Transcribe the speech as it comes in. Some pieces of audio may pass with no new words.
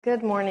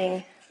Good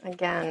morning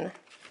again.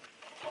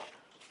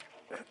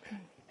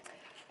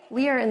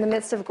 We are in the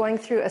midst of going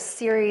through a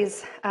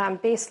series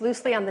based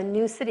loosely on the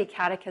New City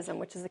Catechism,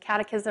 which is a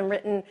catechism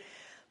written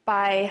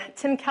by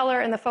Tim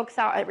Keller and the folks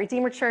out at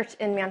Redeemer Church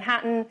in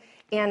Manhattan.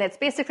 And it's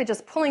basically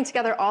just pulling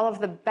together all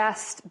of the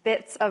best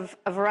bits of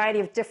a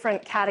variety of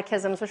different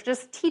catechisms, which are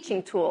just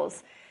teaching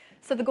tools.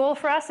 So the goal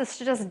for us is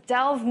to just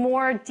delve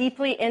more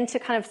deeply into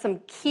kind of some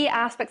key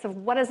aspects of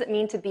what does it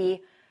mean to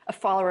be a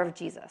follower of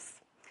Jesus.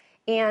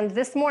 And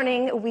this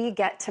morning, we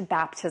get to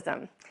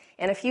baptism.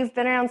 And if you've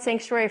been around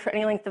Sanctuary for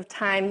any length of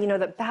time, you know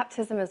that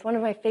baptism is one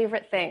of my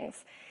favorite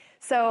things.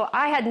 So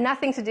I had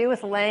nothing to do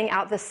with laying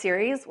out this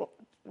series. Well,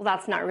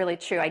 that's not really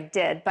true. I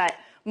did. But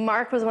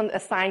Mark was one that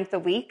assigned the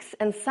weeks.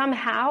 And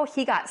somehow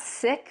he got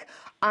sick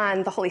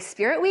on the Holy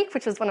Spirit week,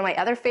 which was one of my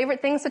other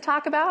favorite things to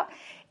talk about.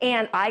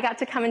 And I got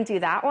to come and do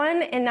that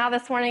one. And now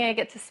this morning, I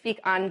get to speak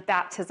on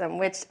baptism,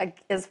 which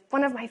is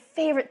one of my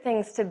favorite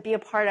things to be a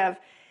part of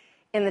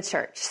in the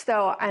church.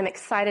 So I'm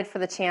excited for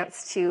the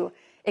chance to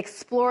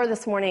explore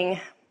this morning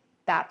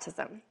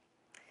baptism.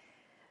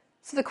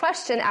 So the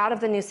question out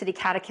of the New City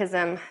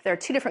Catechism, there are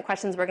two different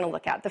questions we're going to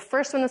look at. The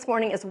first one this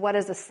morning is, what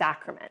is a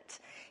sacrament?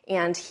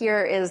 And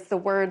here is the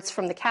words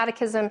from the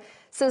Catechism. It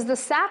says, the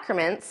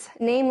sacraments,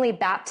 namely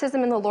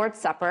baptism and the Lord's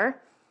Supper,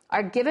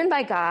 are given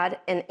by God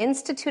and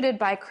instituted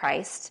by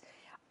Christ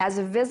as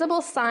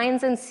visible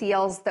signs and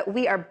seals that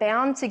we are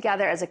bound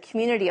together as a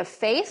community of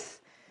faith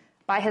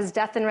by his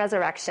death and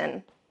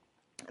resurrection.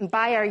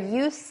 By our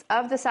use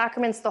of the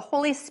sacraments, the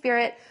Holy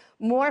Spirit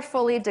more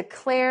fully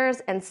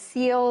declares and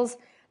seals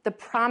the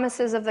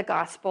promises of the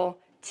gospel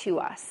to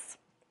us.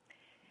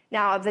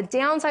 Now, the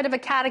downside of a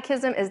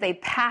catechism is they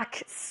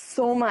pack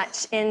so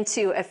much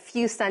into a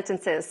few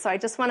sentences. So I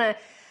just want to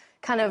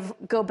kind of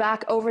go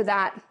back over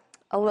that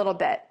a little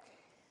bit.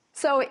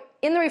 So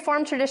in the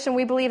Reformed tradition,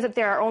 we believe that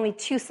there are only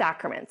two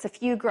sacraments.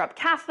 If you grew up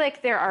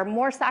Catholic, there are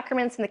more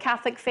sacraments in the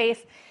Catholic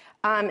faith.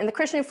 In the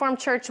Christian Reformed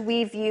Church,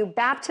 we view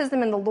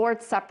baptism and the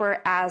Lord's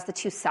Supper as the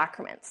two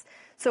sacraments.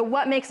 So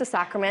what makes a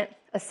sacrament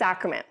a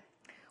sacrament?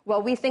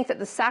 Well, we think that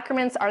the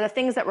sacraments are the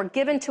things that were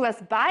given to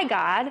us by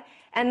God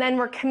and then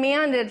were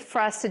commanded for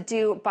us to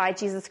do by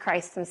Jesus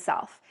Christ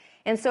himself.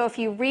 And so if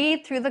you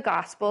read through the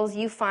Gospels,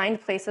 you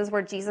find places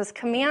where Jesus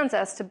commands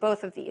us to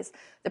both of these.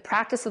 The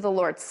practice of the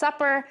Lord's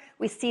Supper,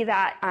 we see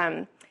that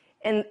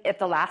at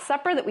the Last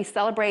Supper that we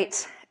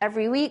celebrate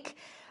every week.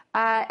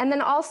 And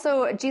then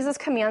also, Jesus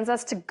commands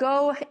us to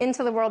go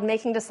into the world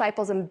making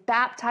disciples and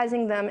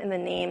baptizing them in the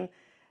name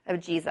of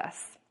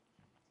Jesus.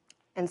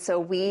 And so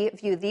we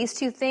view these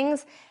two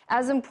things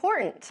as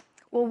important.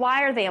 Well,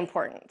 why are they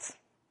important?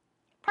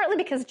 Partly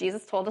because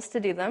Jesus told us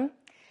to do them.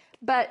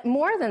 But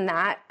more than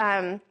that,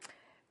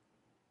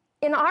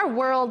 in our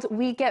world,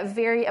 we get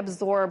very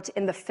absorbed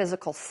in the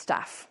physical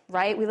stuff,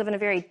 right? We live in a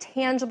very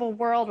tangible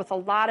world with a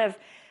lot of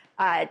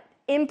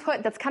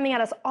input that's coming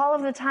at us all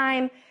of the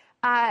time.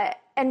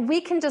 And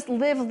we can just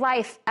live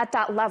life at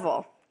that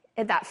level,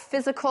 at that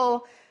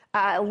physical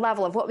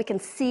level of what we can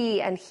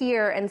see and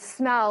hear and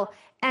smell.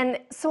 And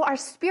so our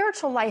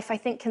spiritual life, I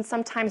think, can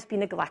sometimes be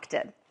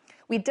neglected.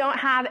 We don't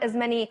have as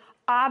many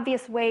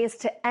obvious ways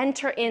to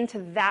enter into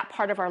that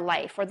part of our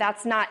life, or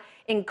that's not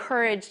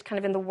encouraged kind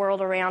of in the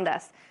world around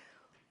us.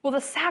 Well,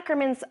 the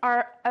sacraments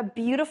are a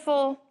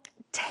beautiful,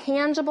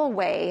 tangible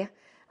way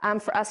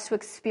for us to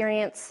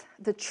experience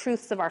the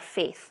truths of our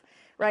faith.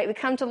 Right? We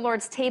come to the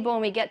Lord's table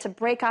and we get to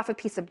break off a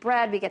piece of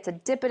bread. We get to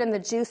dip it in the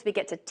juice. We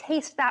get to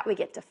taste that. We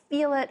get to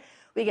feel it.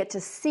 We get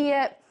to see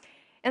it.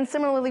 And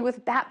similarly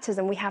with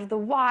baptism, we have the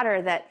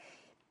water that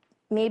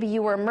maybe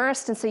you were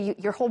immersed, and so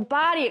your whole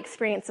body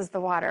experiences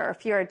the water. Or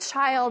if you're a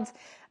child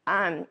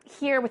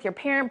here with your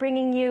parent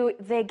bringing you,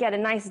 they get a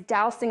nice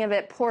dousing of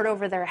it poured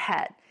over their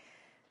head.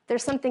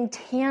 There's something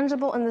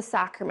tangible in the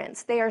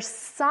sacraments. They are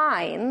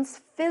signs,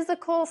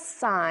 physical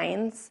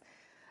signs,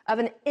 of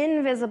an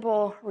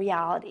invisible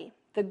reality.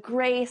 The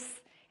grace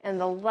and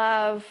the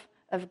love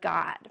of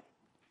God.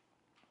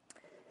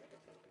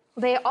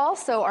 They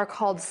also are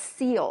called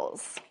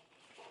seals.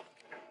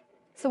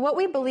 So what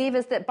we believe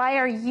is that by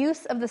our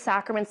use of the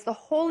sacraments, the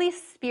Holy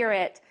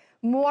Spirit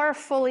more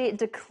fully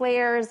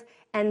declares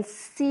and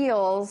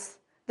seals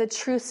the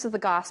truths of the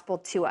gospel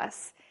to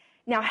us.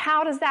 Now,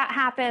 how does that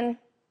happen?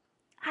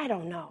 I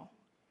don't know.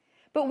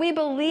 But we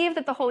believe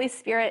that the Holy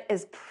Spirit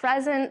is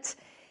present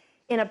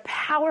in a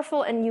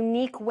powerful and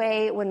unique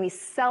way when we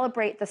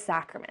celebrate the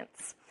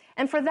sacraments.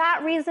 And for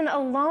that reason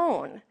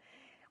alone,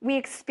 we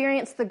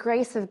experience the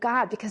grace of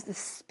God because the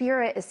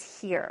Spirit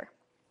is here.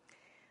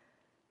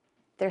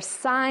 They're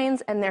signs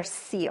and they're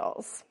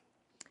seals.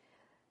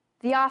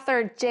 The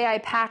author J.I.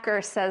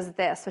 Packer says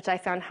this, which I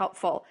found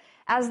helpful.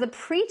 As the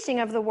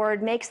preaching of the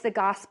word makes the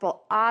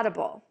gospel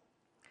audible,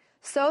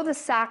 so the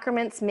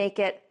sacraments make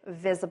it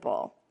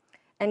visible.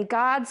 And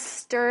God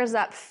stirs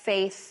up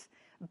faith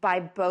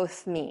by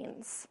both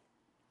means.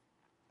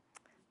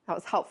 That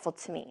was helpful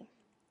to me.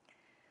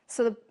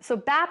 So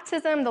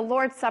baptism, the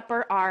Lord's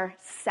Supper are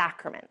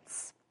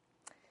sacraments.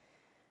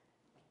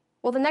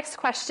 Well, the next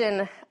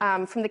question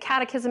from the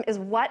Catechism is,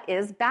 what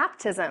is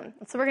baptism?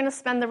 And so we're going to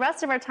spend the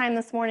rest of our time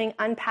this morning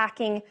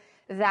unpacking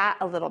that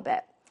a little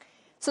bit.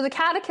 So the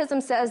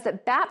Catechism says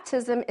that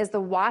baptism is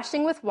the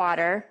washing with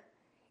water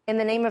in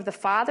the name of the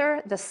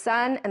Father, the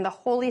Son, and the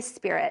Holy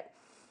Spirit.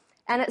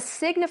 And it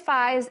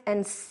signifies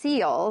and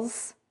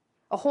seals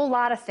a whole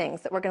lot of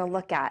things that we're going to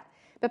look at,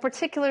 but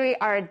particularly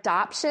our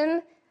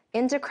adoption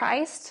into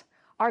Christ,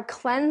 our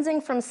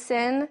cleansing from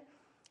sin,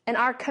 and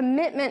our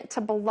commitment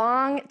to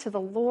belong to the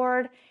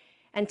Lord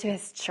and to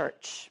his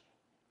church.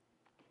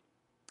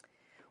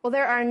 Well,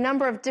 there are a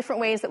number of different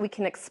ways that we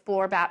can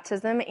explore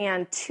baptism,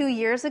 and 2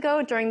 years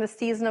ago, during the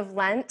season of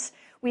Lent,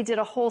 we did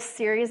a whole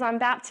series on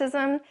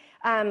baptism,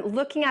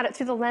 looking at it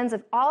through the lens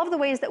of all of the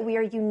ways that we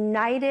are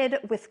united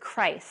with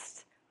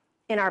Christ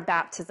in our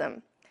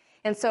baptism.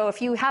 And so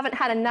if you haven't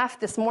had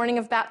enough this morning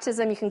of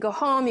baptism, you can go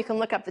home, you can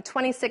look up the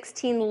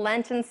 2016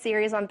 Lenten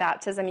series on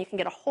baptism, you can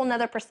get a whole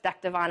nother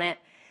perspective on it,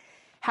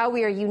 how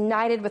we are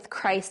united with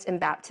Christ in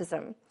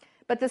baptism.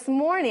 But this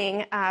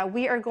morning,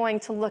 we are going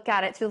to look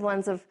at it through the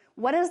lens of,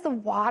 what does the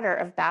water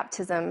of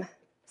baptism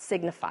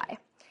signify?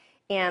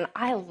 And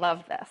I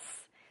love this.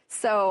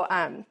 So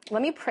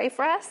let me pray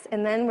for us,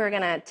 and then we're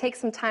going to take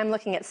some time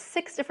looking at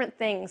 6 different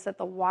things that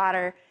the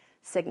water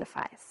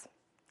signifies.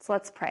 So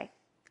let's pray.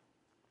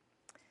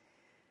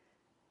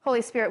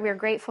 Holy Spirit, we are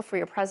grateful for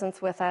your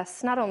presence with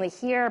us, not only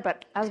here,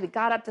 but as we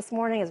got up this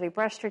morning, as we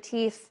brushed our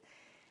teeth.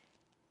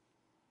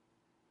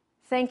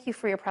 Thank you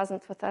for your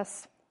presence with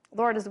us.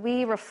 Lord, as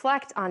we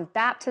reflect on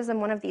baptism,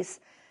 one of these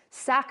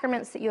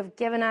sacraments that you have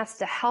given us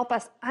to help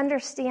us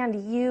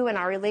understand you and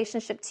our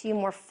relationship to you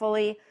more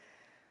fully,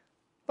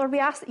 Lord, we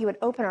ask that you would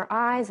open our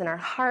eyes and our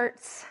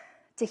hearts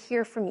to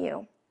hear from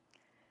you.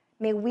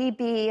 May we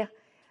be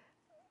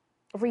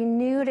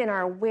renewed in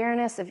our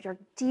awareness of your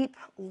deep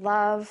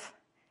love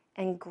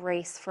and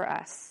grace for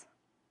us.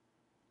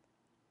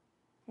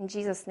 In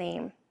Jesus'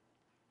 name,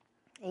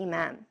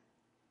 amen.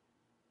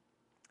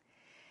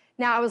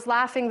 Now, I was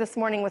laughing this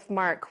morning with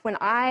Mark. When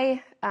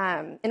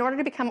in order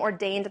to become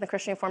ordained in the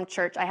Christian Reformed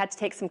Church, I had to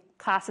take some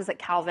classes at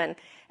Calvin.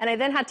 And I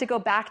then had to go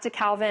back to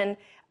Calvin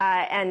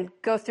and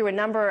go through a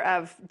number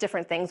of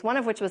different things, one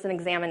of which was an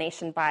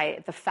examination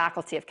by the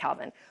faculty of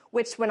Calvin,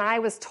 which when I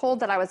was told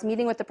that I was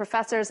meeting with the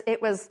professors,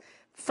 it was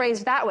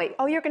phrased that way.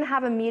 Oh, you're going to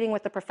have a meeting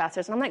with the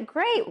professors. And I'm like,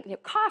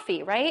 great,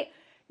 coffee, right?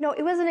 No,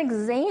 it was an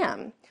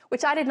exam,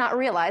 which I did not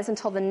realize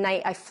until the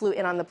night I flew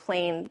in on the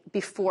plane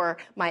before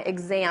my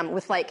exam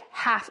with like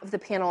half of the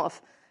panel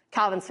of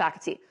Calvin's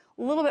faculty.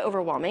 A little bit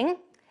overwhelming.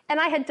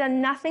 And I had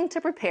done nothing to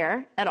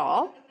prepare at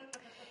all.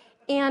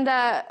 And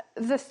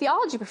the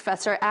theology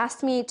professor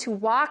asked me to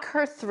walk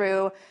her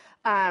through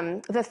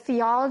the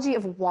theology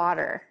of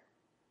water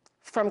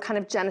from kind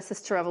of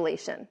Genesis to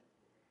Revelation.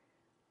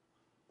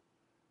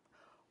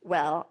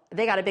 Well,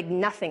 they got a big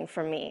nothing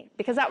from me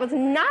because that was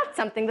not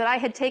something that I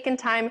had taken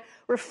time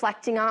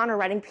reflecting on or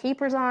writing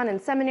papers on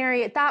in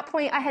seminary. At that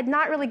point, I had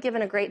not really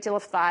given a great deal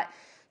of thought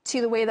to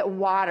the way that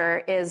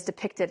water is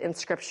depicted in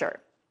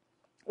Scripture.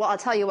 Well, I'll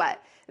tell you what,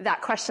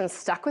 that question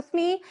stuck with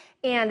me,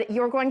 and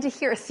you're going to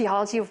hear a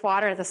theology of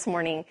water this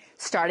morning,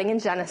 starting in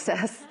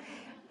Genesis.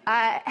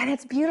 And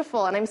it's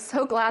beautiful, and I'm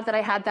so glad that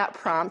I had that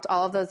prompt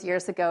all of those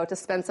years ago to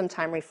spend some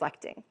time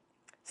reflecting.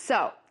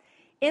 So,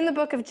 in the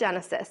book of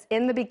Genesis,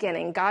 in the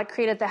beginning, God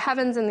created the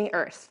heavens and the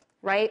earth,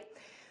 right?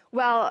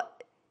 Well,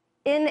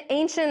 in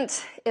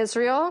ancient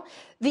Israel,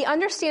 the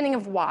understanding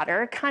of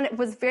water kind of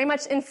was very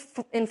much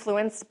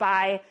influenced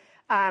by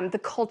the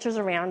cultures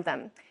around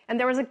them. And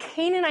there was a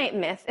Canaanite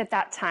myth at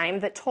that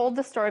time that told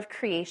the story of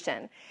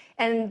creation.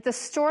 And the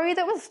story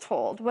that was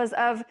told was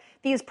of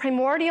these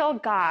primordial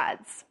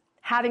gods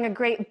having a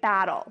great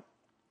battle.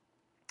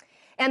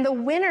 And the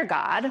winter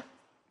god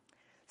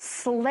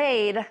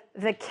slayed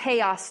the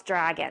chaos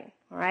dragon,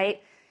 all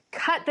right?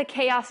 Cut the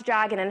chaos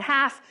dragon in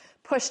half,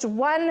 pushed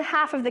one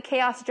half of the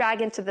chaos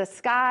dragon to the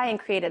sky and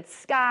created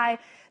sky,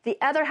 the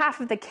other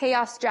half of the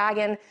chaos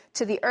dragon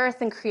to the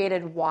earth and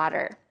created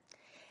water.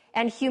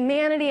 And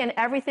humanity and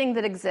everything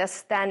that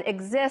exists then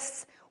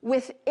exists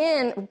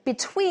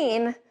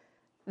between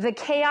the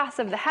chaos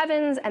of the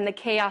heavens and the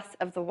chaos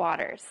of the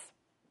waters.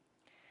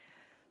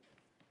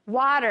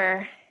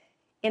 Water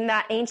in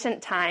that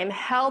ancient time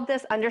held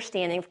this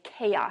understanding of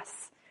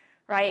chaos,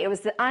 right? It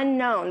was the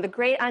unknown, the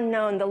great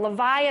unknown, the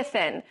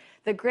Leviathan,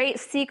 the great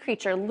sea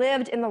creature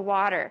lived in the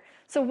water.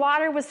 So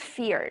water was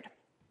feared.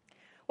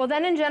 Well,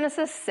 then in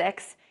Genesis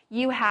 6,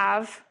 you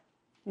have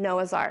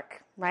Noah's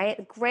Ark, right?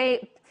 A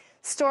great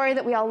story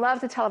that we all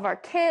love to tell of our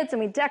kids,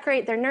 and we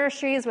decorate their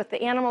nurseries with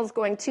the animals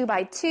going 2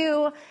 by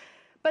 2.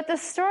 But the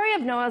story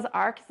of Noah's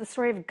Ark is the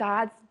story of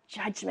God's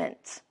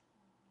judgment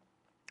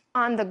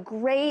on the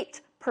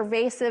great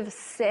pervasive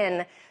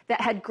sin that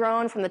had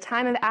grown from the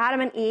time of Adam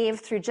and Eve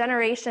through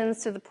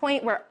generations to the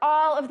point where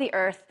all of the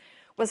earth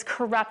was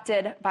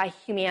corrupted by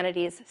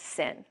humanity's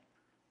sin.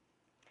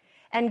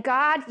 And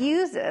God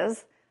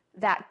uses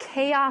that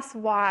chaos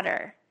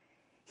water.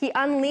 He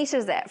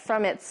unleashes it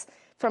from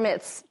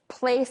its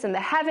place in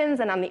the heavens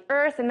and on the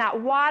earth, and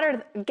that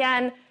water,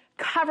 again,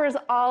 covers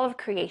all of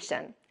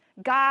creation.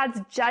 God's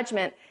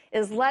judgment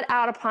is let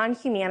out upon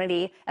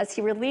humanity as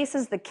he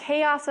releases the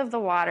chaos of the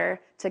water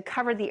to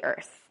cover the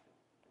earth.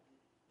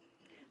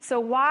 So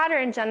water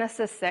in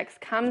Genesis 6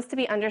 comes to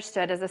be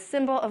understood as a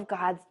symbol of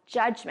God's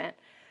judgment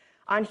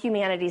on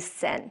humanity's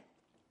sin.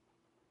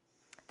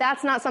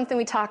 That's not something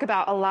we talk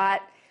about a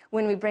lot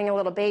when we bring a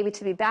little baby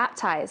to be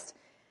baptized,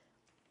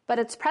 but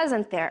it's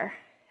present there.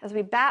 As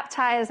we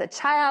baptize a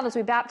child, as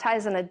we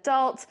baptize an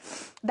adult,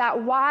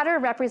 that water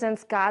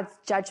represents God's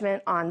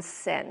judgment on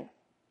sin.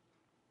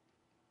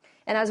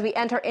 And as we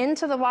enter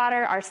into the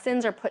water, our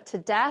sins are put to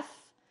death,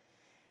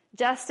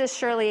 just as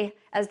surely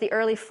as the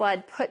early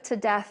flood put to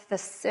death the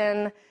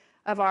sin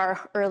of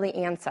our early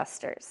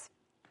ancestors.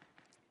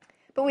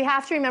 But we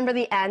have to remember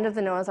the end of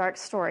the Noah's Ark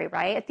story,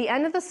 right? At the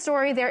end of the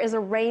story, there is a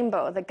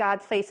rainbow that God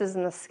places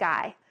in the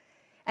sky.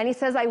 And he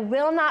says, I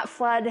will not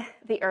flood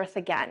the earth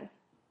again.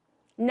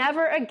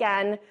 Never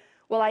again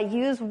will I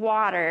use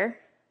water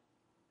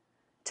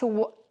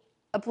to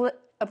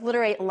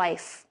obliterate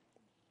life.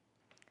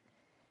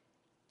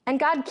 And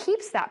God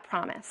keeps that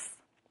promise.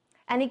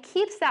 And he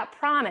keeps that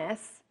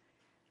promise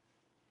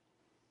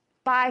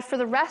by, for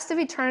the rest of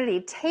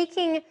eternity,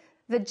 taking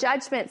the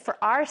judgment for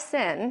our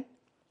sin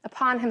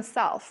upon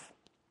himself,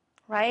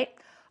 right?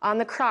 On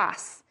the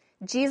cross,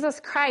 Jesus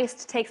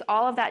Christ takes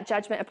all of that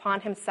judgment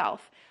upon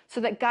himself so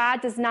that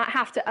God does not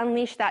have to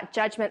unleash that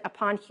judgment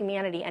upon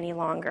humanity any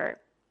longer.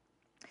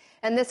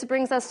 And this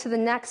brings us to the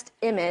next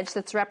image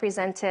that's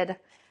represented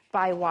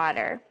by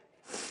water.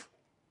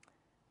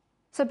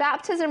 So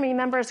baptism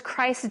remembers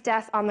Christ's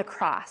death on the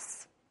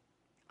cross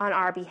on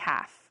our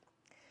behalf.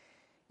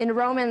 In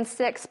Romans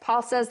 6,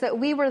 Paul says that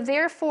we were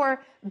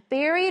therefore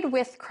buried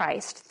with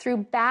Christ through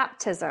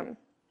baptism.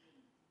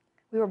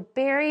 We were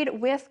buried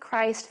with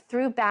Christ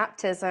through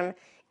baptism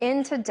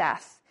into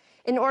death,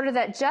 in order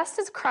that just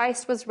as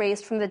Christ was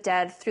raised from the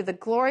dead through the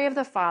glory of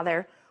the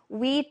Father,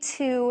 we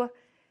too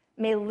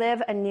may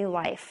live a new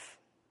life.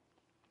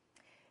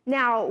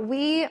 Now,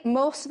 we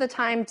most of the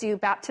time do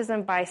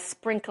baptism by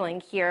sprinkling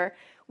here,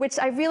 which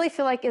I really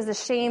feel like is a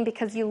shame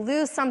because you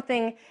lose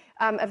something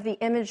of the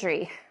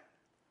imagery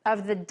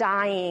of the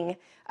dying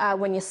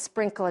when you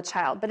sprinkle a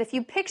child. But if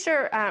you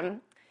picture,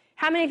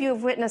 how many of you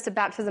have witnessed a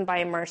baptism by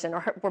immersion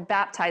or were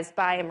baptized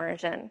by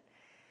immersion?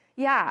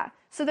 Yeah,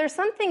 so there's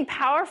something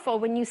powerful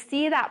when you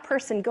see that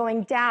person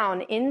going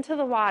down into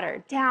the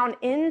water, down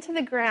into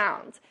the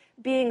ground,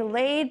 being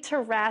laid to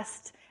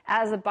rest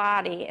as a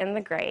body in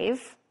the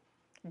grave,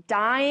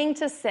 dying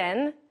to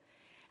sin,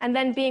 and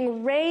then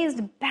being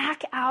raised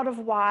back out of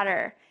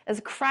water as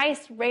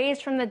Christ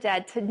raised from the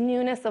dead to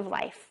newness of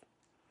life.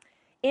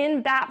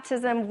 In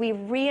baptism, we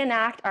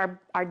reenact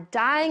our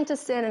dying to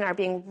sin and our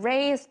being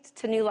raised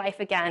to new life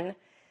again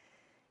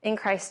in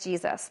Christ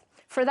Jesus.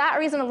 For that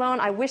reason alone,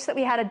 I wish that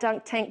we had a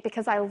dunk tank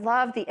because I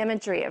love the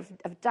imagery of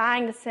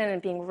dying to sin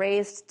and being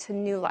raised to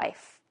new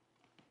life.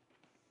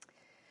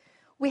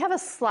 We have a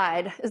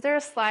slide. Is there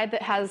a slide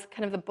that has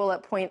kind of the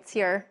bullet points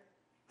here?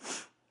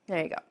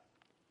 There you go.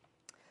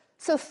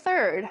 So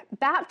third,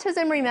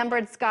 baptism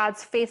remembers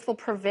God's faithful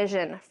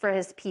provision for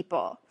his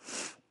people.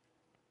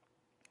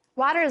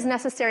 Water is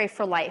necessary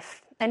for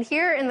life. And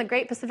here in the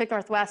Great Pacific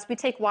Northwest, we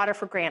take water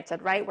for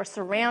granted, right? We're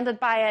surrounded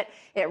by it.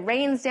 It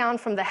rains down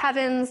from the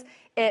heavens.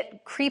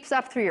 It creeps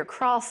up through your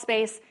crawl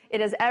space.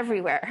 It is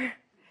everywhere.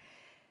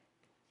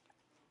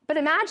 But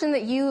imagine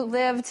that you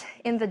lived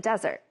in the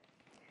desert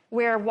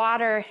where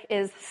water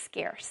is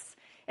scarce.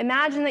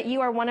 Imagine that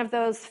you are one of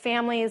those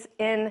families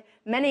in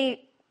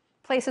many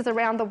places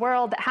around the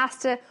world that has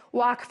to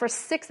walk for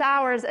 6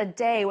 hours a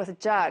day with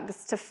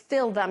jugs to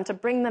fill them, to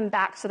bring them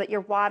back so that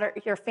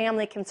your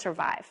family can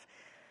survive.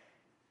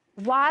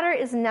 Water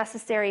is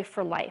necessary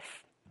for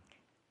life.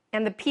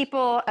 And the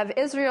people of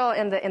Israel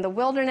in the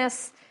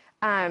wilderness,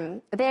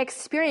 they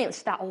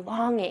experienced that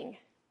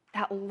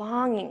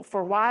longing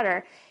for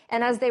water.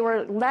 And as they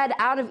were led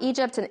out of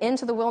Egypt and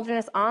into the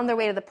wilderness on their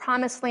way to the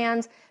promised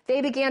land,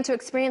 they began to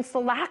experience the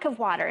lack of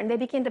water, and they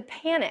began to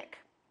panic.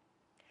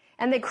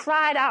 And they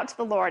cried out to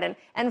the Lord.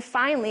 And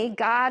finally,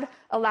 God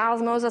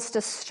allows Moses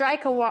to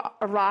strike a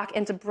rock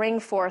and to bring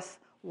forth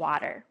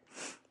water.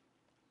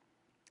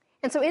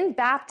 And so in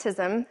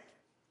baptism,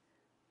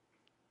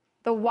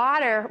 the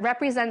water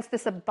represents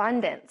this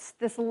abundance,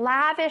 this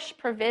lavish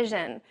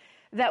provision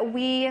that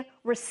we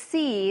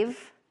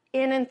receive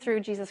in and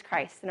through Jesus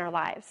Christ in our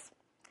lives.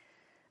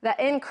 That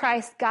in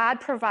Christ, God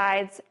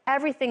provides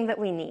everything that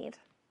we need.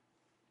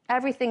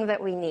 Everything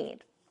that we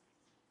need.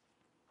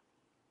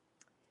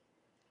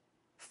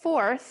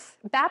 Fourth,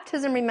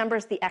 baptism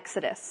remembers the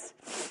Exodus,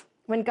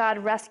 when God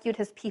rescued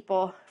his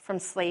people from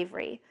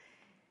slavery.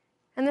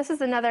 And this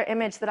is another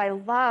image that I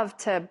love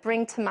to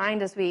bring to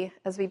mind as we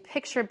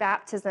picture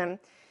baptism.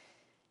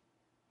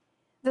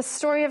 The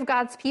story of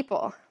God's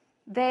people.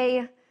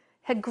 They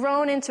had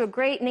grown into a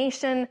great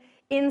nation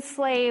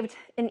enslaved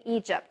in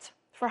Egypt.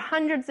 For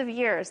hundreds of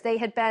years, they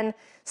had been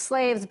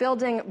slaves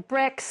building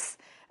bricks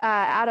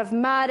out of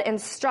mud and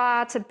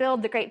straw to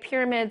build the great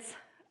pyramids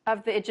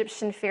of the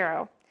Egyptian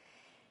pharaoh.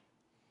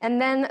 And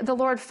then the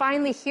Lord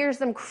finally hears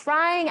them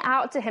crying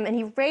out to him, and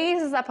he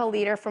raises up a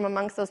leader from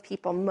amongst those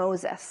people,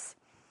 Moses.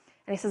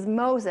 And he says,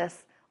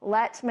 Moses,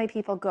 let my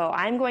people go.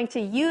 I'm going to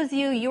use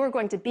you. You are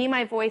going to be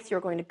my voice. You're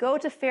going to go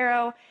to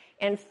Pharaoh,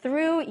 and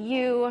through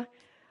you,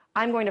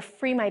 I'm going to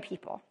free my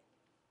people.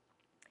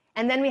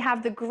 And then we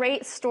have the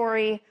great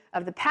story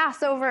of the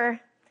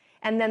Passover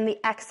and then the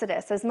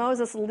Exodus, as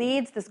Moses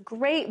leads this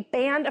great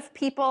band of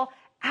people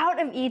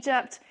out of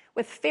Egypt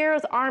with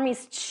Pharaoh's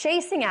armies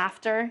chasing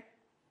after.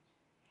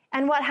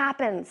 And what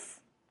happens?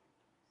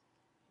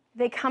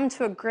 They come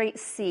to a great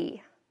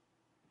sea.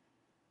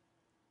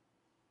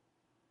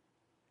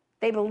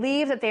 They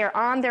believe that they are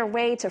on their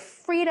way to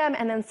freedom,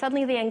 and then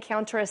suddenly they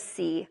encounter a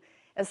sea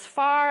as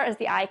far as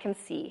the eye can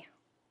see.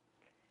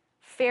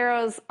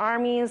 Pharaoh's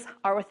armies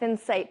are within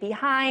sight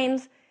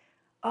behind.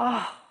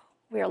 Oh,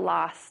 we are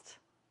lost.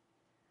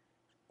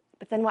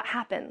 But then what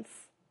happens?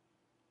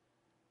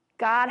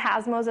 God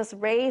has Moses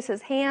raise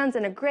his hands,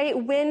 and a great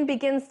wind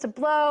begins to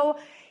blow.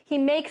 He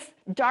makes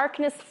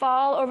darkness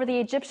fall over the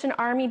Egyptian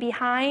army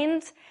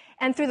behind.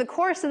 And through the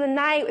course of the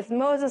night, as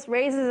Moses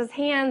raises his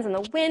hands and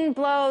the wind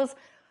blows,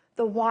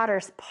 the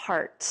waters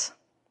part.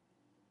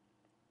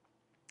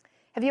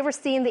 Have you ever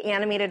seen the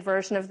animated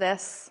version of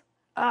this?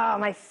 Oh,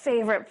 my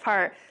favorite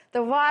part.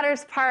 The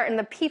waters part and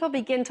the people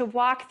begin to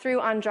walk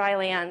through on dry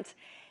land.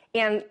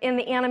 And in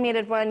the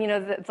animated one,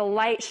 the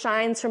light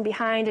shines from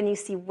behind and you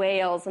see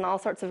whales and all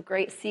sorts of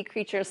great sea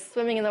creatures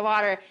swimming in the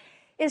water.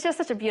 It's just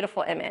such a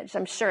beautiful image.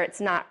 I'm sure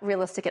it's not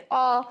realistic at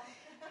all.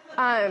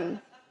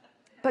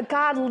 But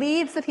God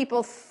leads the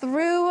people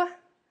through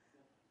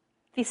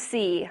the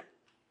sea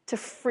to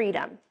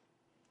freedom,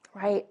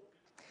 right?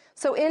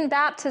 So in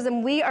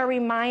baptism, we are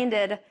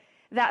reminded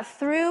that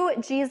through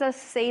Jesus'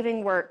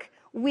 saving work,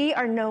 we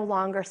are no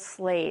longer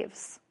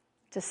slaves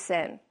to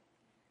sin.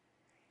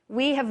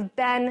 We have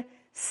been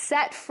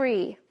set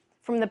free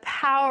from the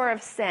power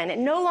of sin. It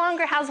no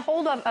longer has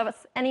hold of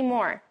us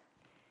anymore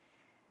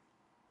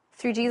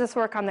through Jesus'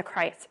 work on the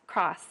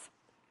cross.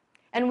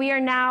 And we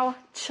are now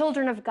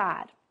children of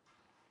God.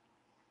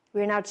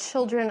 We are now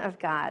children of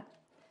God.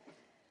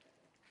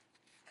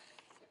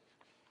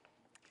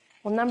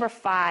 Well, number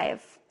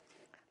 5,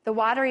 the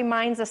water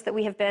reminds us that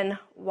we have been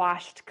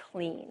washed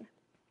clean.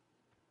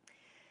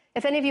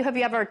 If any of you have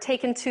ever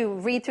taken to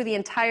read through the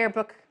entire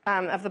book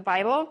of the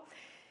Bible,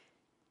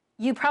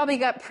 you probably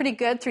got pretty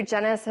good through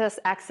Genesis,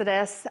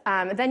 Exodus,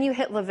 then you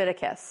hit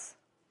Leviticus,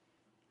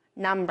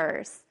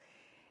 Numbers,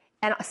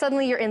 and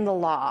suddenly you're in the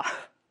law,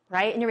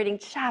 right? And you're reading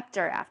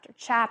chapter after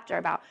chapter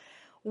about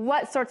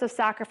what sorts of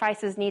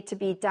sacrifices need to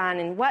be done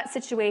in what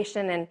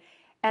situation,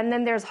 and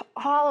then there's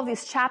all of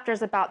these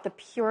chapters about the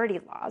purity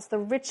laws, the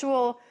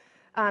ritual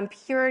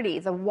purity,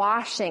 the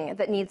washing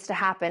that needs to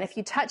happen. If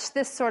you touch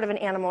this sort of an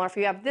animal, or if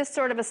you have this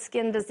sort of a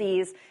skin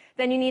disease,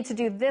 then you need to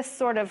do this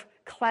sort of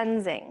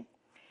cleansing.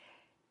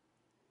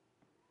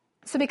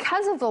 So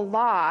because of the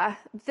law,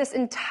 this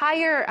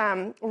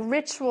entire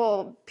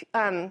ritual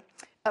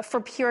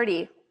for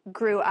purity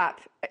grew up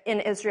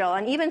in Israel.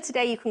 And even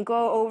today you can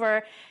go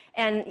over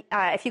and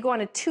if you go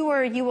on a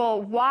tour, you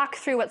will walk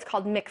through what's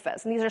called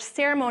mikvahs. And these are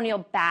ceremonial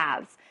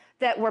baths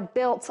that were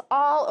built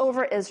all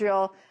over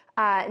Israel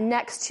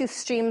next to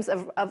streams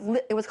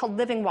it was called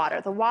living water.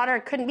 The water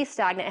couldn't be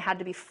stagnant, it had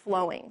to be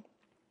flowing.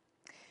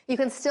 You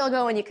can still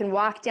go and you can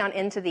walk down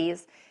into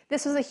these.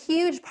 This was a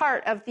huge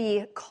part of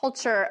the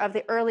culture of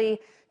the early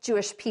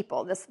Jewish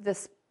people,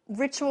 this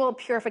ritual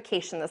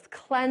purification, this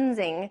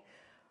cleansing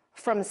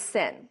from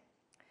sin.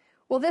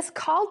 Well, this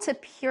call to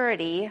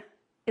purity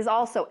is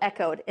also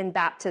echoed in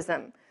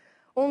baptism.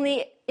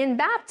 Only in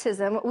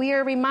baptism, we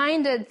are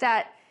reminded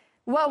that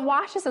what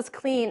washes us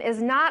clean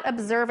is not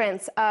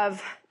observance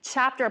of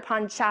chapter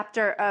upon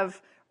chapter of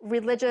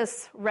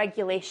religious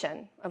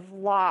regulation, of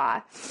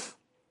law.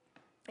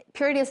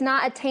 Purity is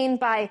not attained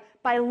by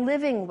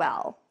living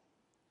well.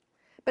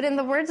 But in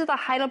the words of the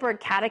Heidelberg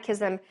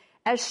Catechism,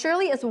 as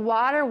surely as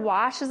water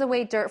washes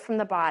away dirt from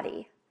the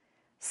body,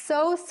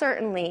 so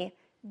certainly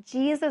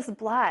Jesus'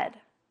 blood,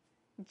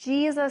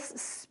 Jesus'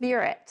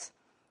 Spirit,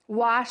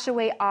 wash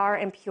away our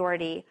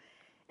impurity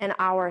and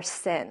our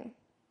sin.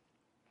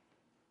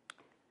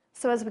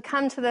 So as we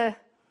come to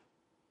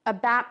a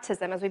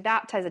baptism, as we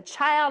baptize a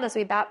child, as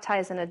we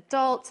baptize an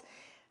adult,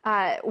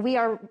 we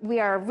are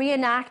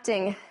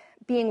reenacting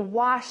being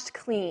washed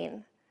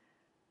clean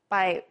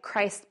by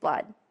Christ's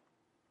blood.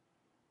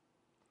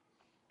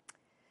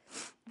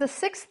 The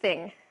sixth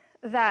thing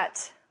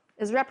that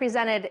is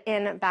represented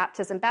in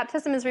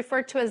baptism is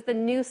referred to as the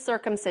new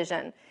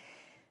circumcision.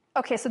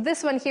 Okay, so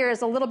this one here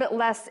is a little bit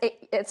less,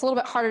 it's a little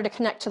bit harder to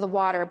connect to the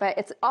water, but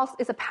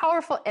it's a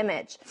powerful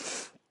image.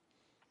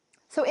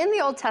 So in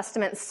the Old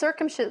Testament,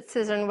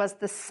 circumcision was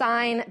the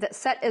sign that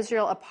set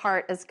Israel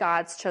apart as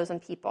God's chosen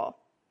people.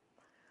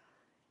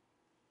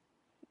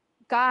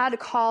 God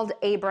called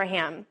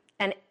Abraham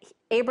and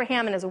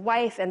his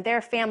wife and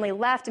their family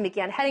left and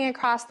began heading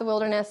across the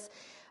wilderness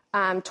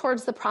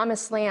towards the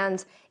promised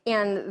land,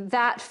 and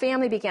that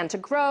family began to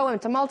grow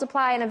and to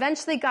multiply, and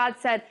eventually God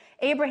said,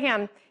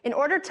 Abraham, in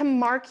order to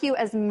mark you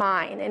as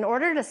mine, in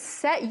order to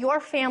set your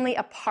family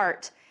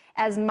apart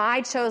as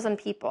my chosen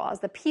people, as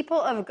the people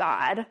of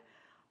God,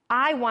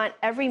 I want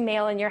every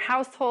male in your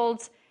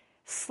household,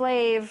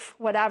 slave,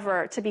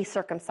 whatever, to be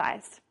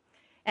circumcised.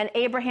 And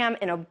Abraham,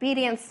 in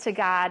obedience to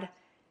God,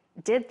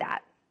 did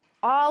that.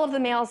 All of the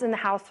males in the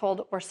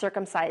household were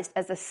circumcised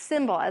as a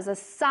symbol, as a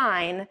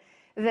sign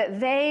that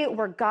they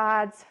were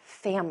God's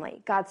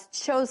family, God's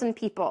chosen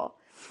people.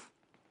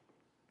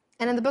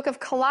 And in the book of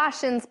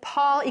Colossians,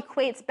 Paul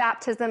equates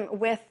baptism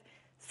with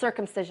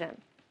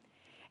circumcision.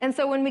 And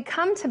so when we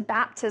come to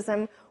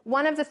baptism,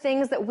 one of the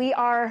things that we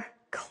are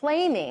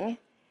claiming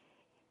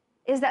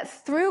is that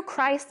through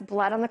Christ's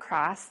blood on the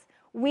cross,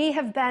 we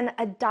have been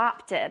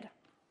adopted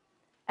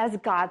as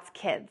God's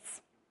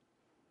kids.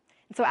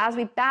 And so as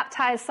we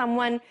baptize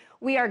someone,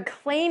 we are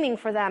claiming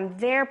for them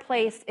their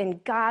place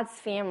in God's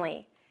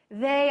family.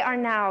 They are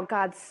now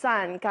God's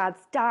son,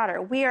 God's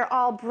daughter. We are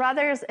all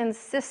brothers and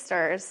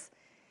sisters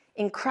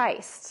in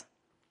Christ.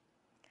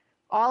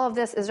 All of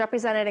this is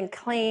represented and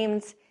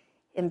claimed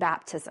in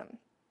baptism.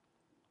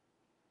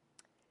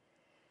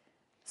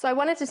 So I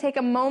wanted to take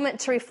a moment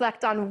to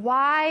reflect on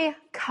why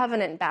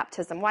covenant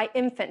baptism, why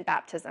infant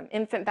baptism.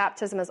 Infant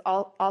baptism is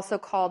also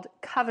called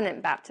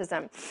covenant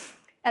baptism.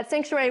 At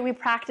Sanctuary, we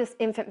practice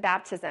infant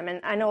baptism,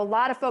 and I know a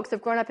lot of folks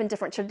have grown up in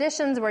different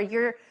traditions where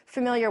you're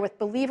familiar with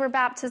believer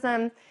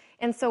baptism,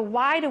 and so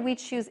why do we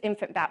choose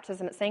infant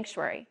baptism at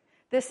Sanctuary?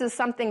 This is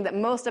something that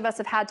most of us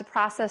have had to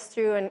process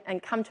through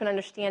and come to an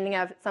understanding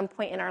of at some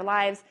point in our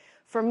lives.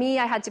 For me,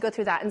 I had to go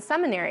through that in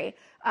seminary.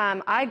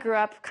 I grew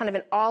up kind of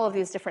in all of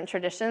these different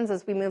traditions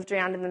as we moved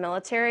around in the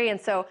military,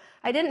 and so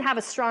I didn't have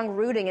a strong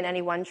rooting in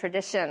any one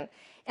tradition.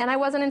 And I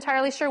wasn't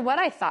entirely sure what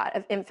I thought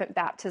of infant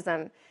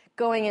baptism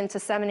going into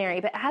seminary.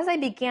 But as I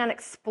began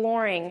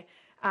exploring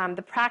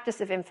the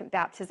practice of infant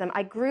baptism,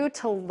 I grew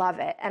to love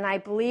it, and I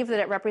believe that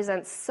it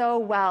represents so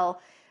well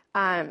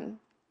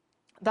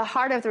the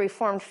heart of the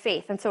Reformed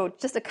faith. And so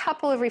just a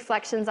couple of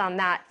reflections on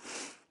that.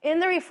 In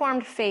the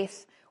Reformed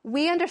faith,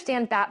 we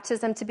understand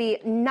baptism to be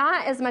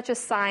not as much a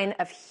sign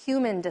of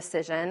human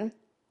decision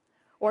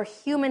or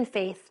human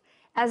faith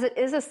as it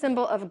is a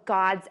symbol of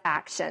God's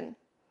action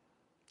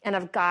and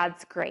of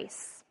God's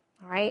grace.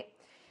 All right?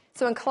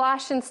 So in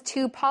Colossians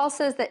 2, Paul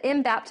says that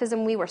in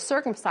baptism we were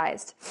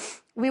circumcised.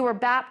 We were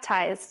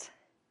baptized.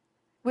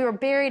 We were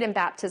buried in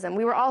baptism.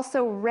 We were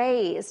also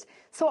raised.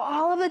 So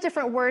all of the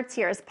different words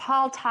here, as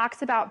Paul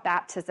talks about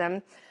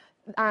baptism,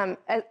 are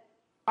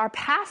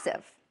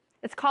passive.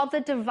 It's called the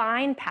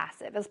divine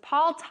passive. As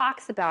Paul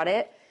talks about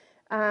it,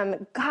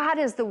 God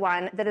is the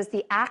one that is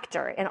the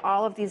actor in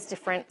all of these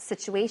different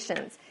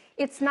situations.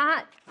 It's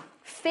not,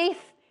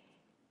 faith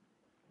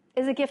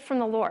is a gift from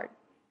the Lord.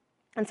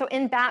 And so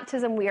in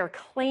baptism, we are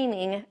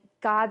claiming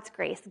God's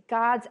grace,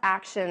 God's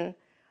action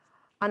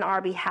on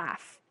our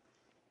behalf.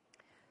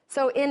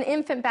 So in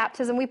infant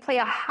baptism, we place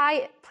a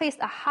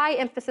high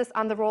emphasis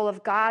on the role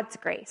of God's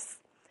grace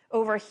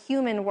over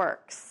human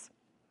works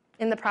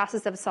in the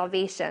process of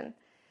salvation.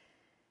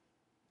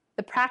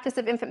 The practice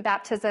of infant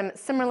baptism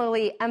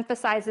similarly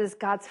emphasizes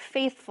God's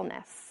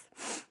faithfulness,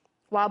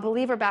 while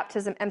believer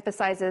baptism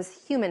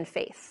emphasizes human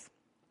faith.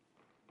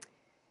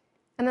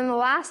 And then the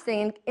last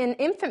thing, in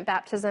infant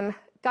baptism,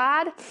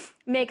 God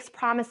makes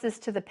promises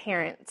to the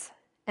parent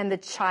and the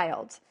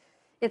child.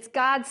 It's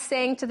God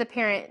saying to the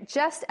parent,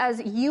 just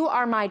as you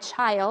are my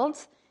child,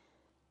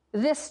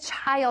 this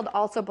child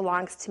also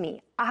belongs to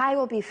me. I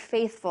will be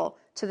faithful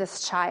to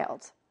this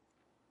child.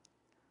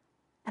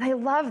 And I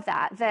love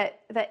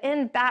that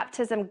in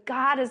baptism,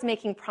 God is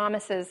making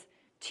promises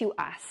to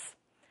us,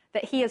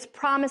 that he is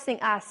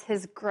promising us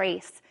his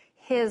grace,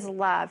 his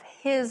love,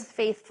 his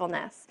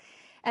faithfulness,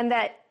 and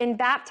that in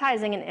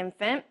baptizing an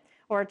infant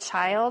or a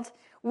child,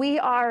 we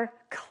are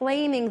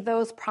claiming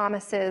those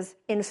promises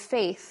in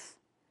faith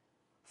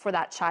for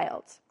that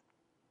child.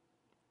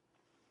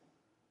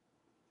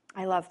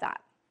 I love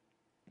that.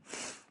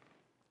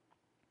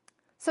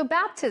 So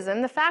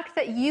baptism, the fact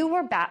that you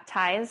were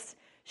baptized,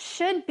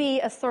 should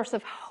be a source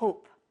of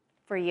hope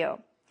for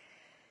you.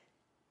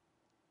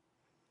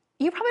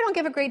 You probably don't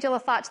give a great deal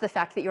of thought to the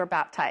fact that you were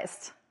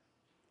baptized.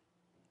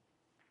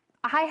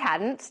 I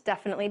hadn't,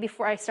 definitely,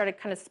 before I started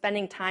kind of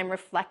spending time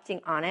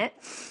reflecting on it.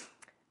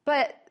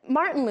 But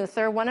Martin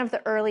Luther, one of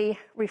the early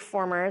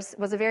reformers,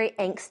 was a very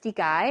angsty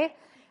guy.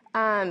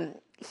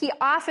 He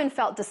often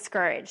felt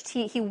discouraged.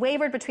 He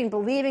wavered between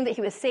believing that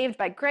he was saved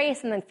by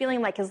grace and then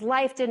feeling like his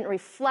life didn't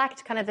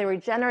reflect kind of the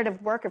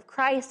regenerative work of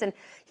Christ, and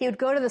he would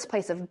go to this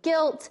place of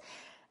guilt.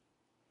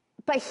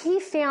 But he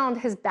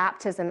found his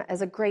baptism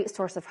as a great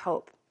source of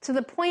hope, to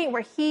the point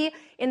where he,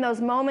 in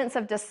those moments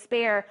of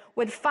despair,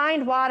 would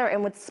find water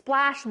and would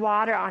splash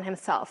water on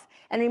himself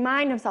and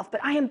remind himself,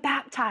 but I am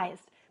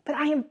baptized,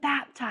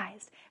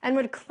 and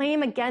would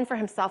claim again for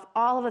himself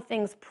all of the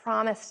things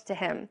promised to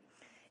him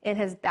in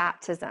his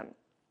baptism.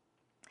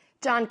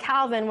 John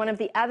Calvin, one of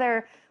the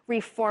other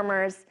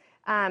reformers,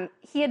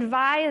 he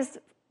advised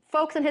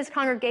folks in his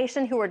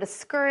congregation who were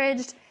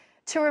discouraged,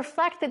 to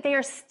reflect that they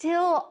are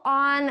still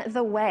on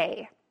the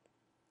way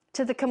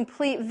to the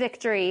complete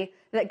victory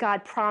that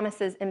God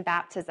promises in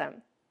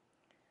baptism.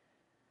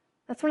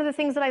 That's one of the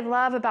things that I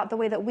love about the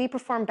way that we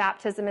perform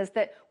baptism, is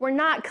that we're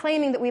not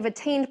claiming that we've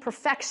attained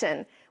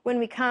perfection when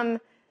we come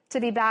to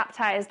be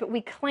baptized, but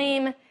we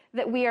claim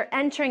that we are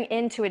entering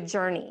into a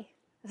journey.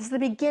 This is the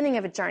beginning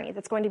of a journey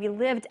that's going to be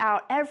lived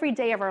out every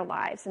day of our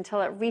lives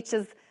until it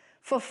reaches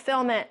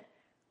fulfillment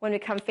when we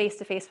come face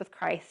to face with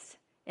Christ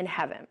in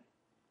heaven.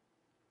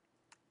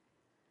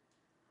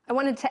 I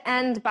wanted to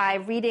end by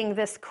reading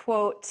this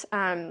quote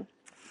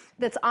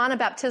that's on a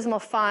baptismal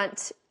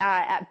font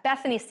at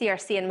Bethany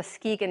CRC in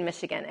Muskegon,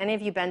 Michigan. Any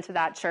of you been to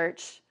that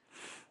church?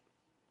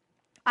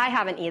 I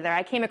haven't either.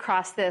 I came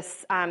across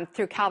this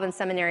through Calvin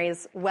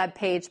Seminary's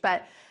webpage,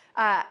 but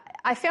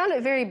I found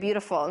it very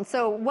beautiful. And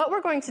so what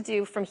we're going to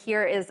do from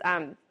here is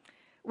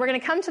we're going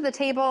to come to the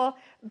table,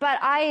 but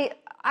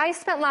I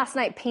spent last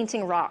night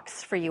painting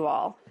rocks for you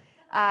all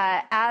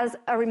as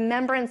a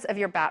remembrance of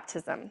your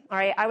baptism. All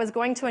right, I was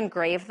going to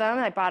engrave them.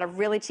 I bought a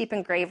really cheap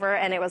engraver,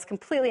 and it was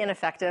completely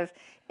ineffective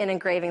in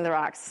engraving the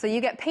rocks. So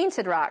you get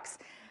painted rocks.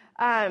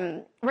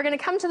 We're going to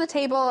come to the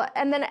table,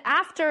 and then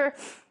after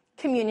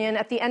communion,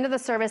 at the end of the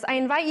service, I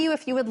invite you,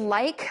 if you would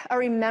like a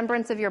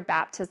remembrance of your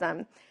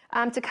baptism,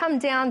 to come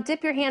down,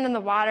 dip your hand in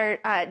the water,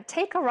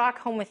 take a rock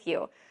home with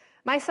you.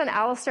 My son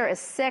Alistair is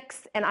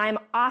 6, and I'm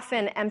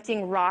often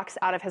emptying rocks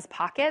out of his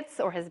pockets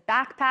or his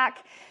backpack.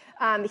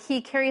 He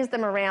carries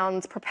them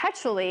around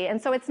perpetually,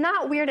 and so it's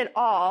not weird at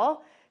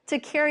all to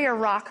carry a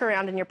rock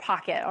around in your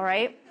pocket, all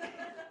right?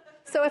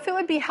 So if it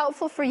would be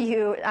helpful for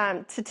you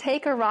to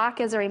take a rock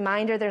as a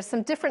reminder, there's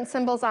some different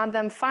symbols on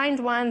them. Find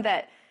one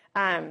that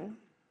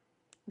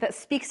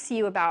speaks to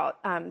you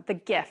about the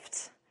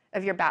gift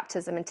of your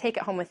baptism and take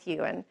it home with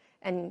you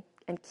and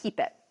keep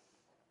it.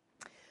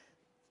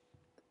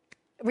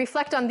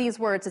 Reflect on these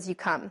words as you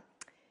come.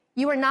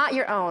 You are not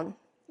your own.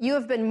 You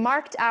have been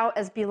marked out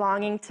as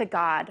belonging to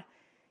God.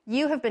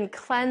 You have been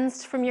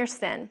cleansed from your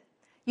sin.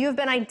 You have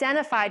been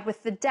identified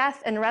with the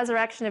death and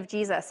resurrection of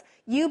Jesus.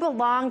 You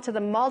belong to the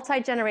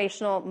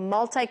multi-generational,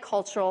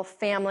 multicultural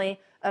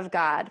family of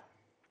God.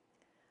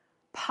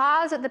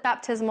 Pause at the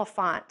baptismal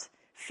font.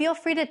 Feel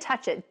free to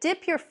touch it.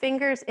 Dip your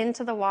fingers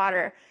into the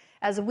water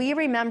as we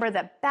remember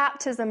that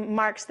baptism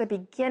marks the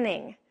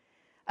beginning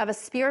of a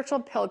spiritual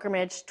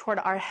pilgrimage toward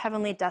our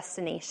heavenly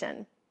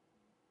destination.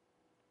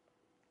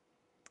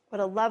 What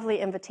a lovely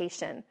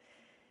invitation.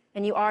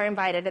 And you are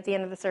invited at the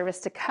end of the service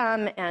to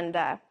come and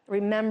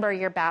remember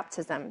your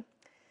baptism.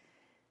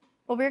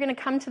 Well, we're going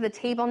to come to the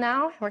table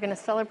now. We're going to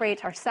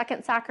celebrate our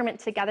second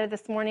sacrament together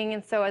this morning.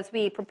 And so as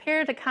we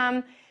prepare to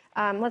come,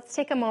 let's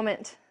take a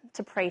moment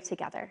to pray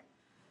together.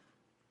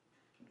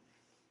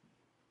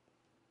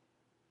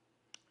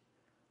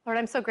 Lord,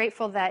 I'm so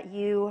grateful that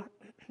you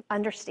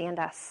understand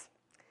us.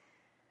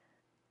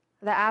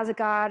 That as a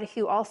God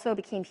who also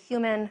became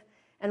human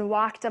and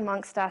walked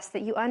amongst us,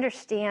 that you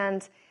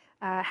understand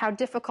how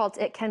difficult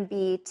it can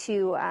be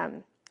to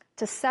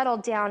settle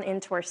down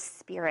into our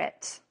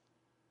spirit.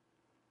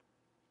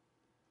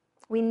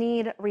 We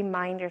need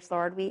reminders,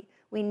 Lord. We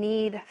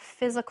need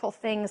physical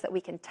things that we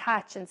can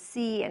touch and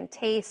see and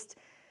taste.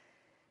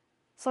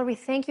 So, Lord, we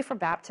thank you for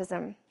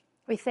baptism.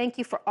 We thank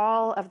you for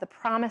all of the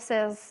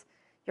promises,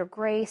 your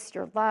grace,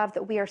 your love,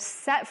 that we are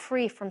set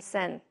free from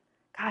sin.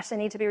 Gosh, I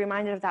need to be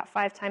reminded of that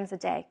 5 times a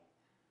day.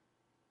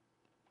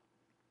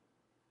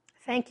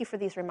 Thank you for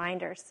these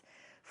reminders,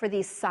 for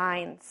these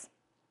signs.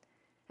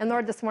 And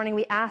Lord, this morning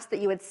we ask that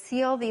you would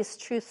seal these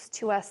truths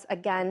to us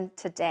again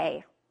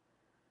today.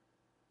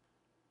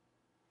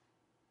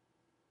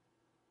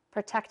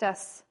 Protect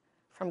us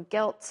from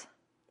guilt.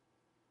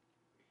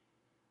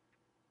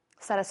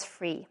 Set us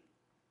free.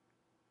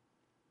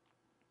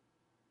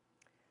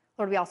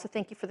 Lord, we also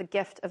thank you for the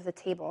gift of the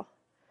table.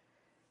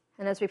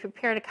 And as we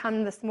prepare to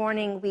come this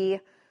morning, we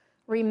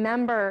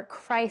remember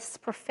Christ's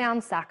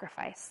profound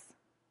sacrifice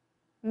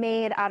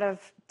made out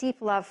of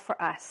deep love for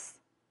us,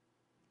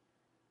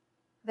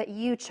 that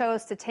you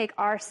chose to take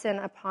our sin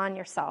upon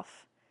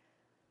yourself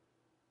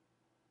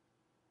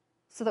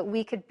so that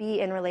we could be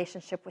in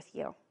relationship with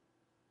you.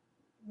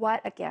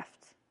 What a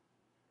gift.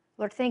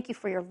 Lord, thank you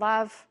for your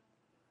love.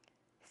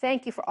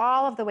 Thank you for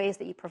all of the ways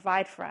that you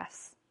provide for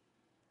us.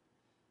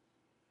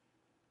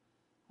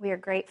 We are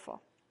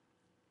grateful.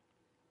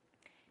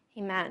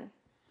 Amen.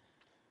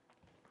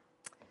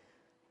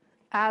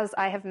 As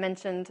I have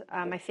mentioned,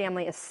 my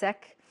family is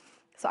sick,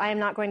 so I am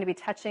not going to be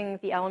touching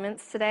the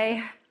elements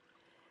today.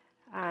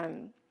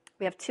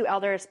 We have 2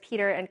 elders,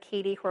 Peter and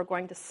Katie, who are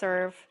going to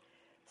serve,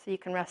 so you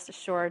can rest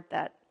assured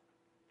that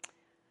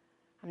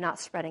I'm not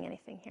spreading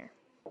anything here.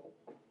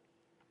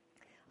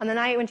 On the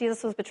night when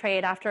Jesus was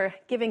betrayed, after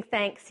giving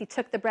thanks, he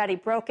took the bread, he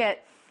broke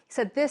it, he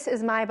said, "This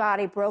is my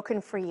body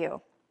broken for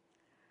you.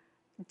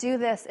 Do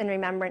this in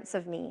remembrance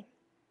of me."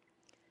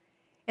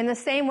 In the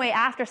same way,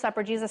 after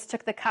supper, Jesus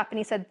took the cup and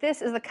he said,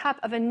 "This is the cup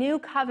of a new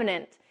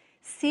covenant,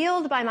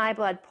 sealed by my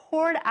blood,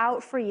 poured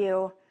out for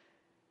you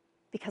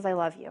because I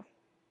love you.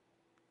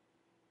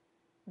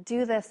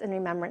 Do this in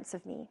remembrance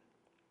of me.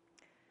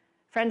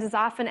 Friends, as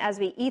often as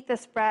we eat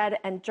this bread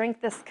and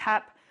drink this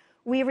cup,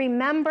 we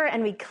remember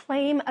and we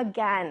claim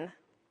again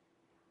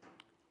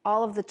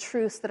all of the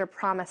truths that are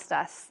promised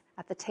us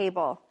at the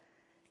table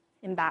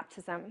in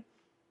baptism.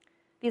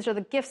 These are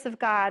the gifts of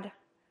God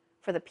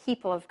for the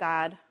people of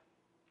God.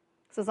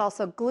 This is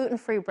also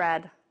gluten-free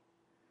bread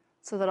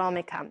so that all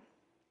may come.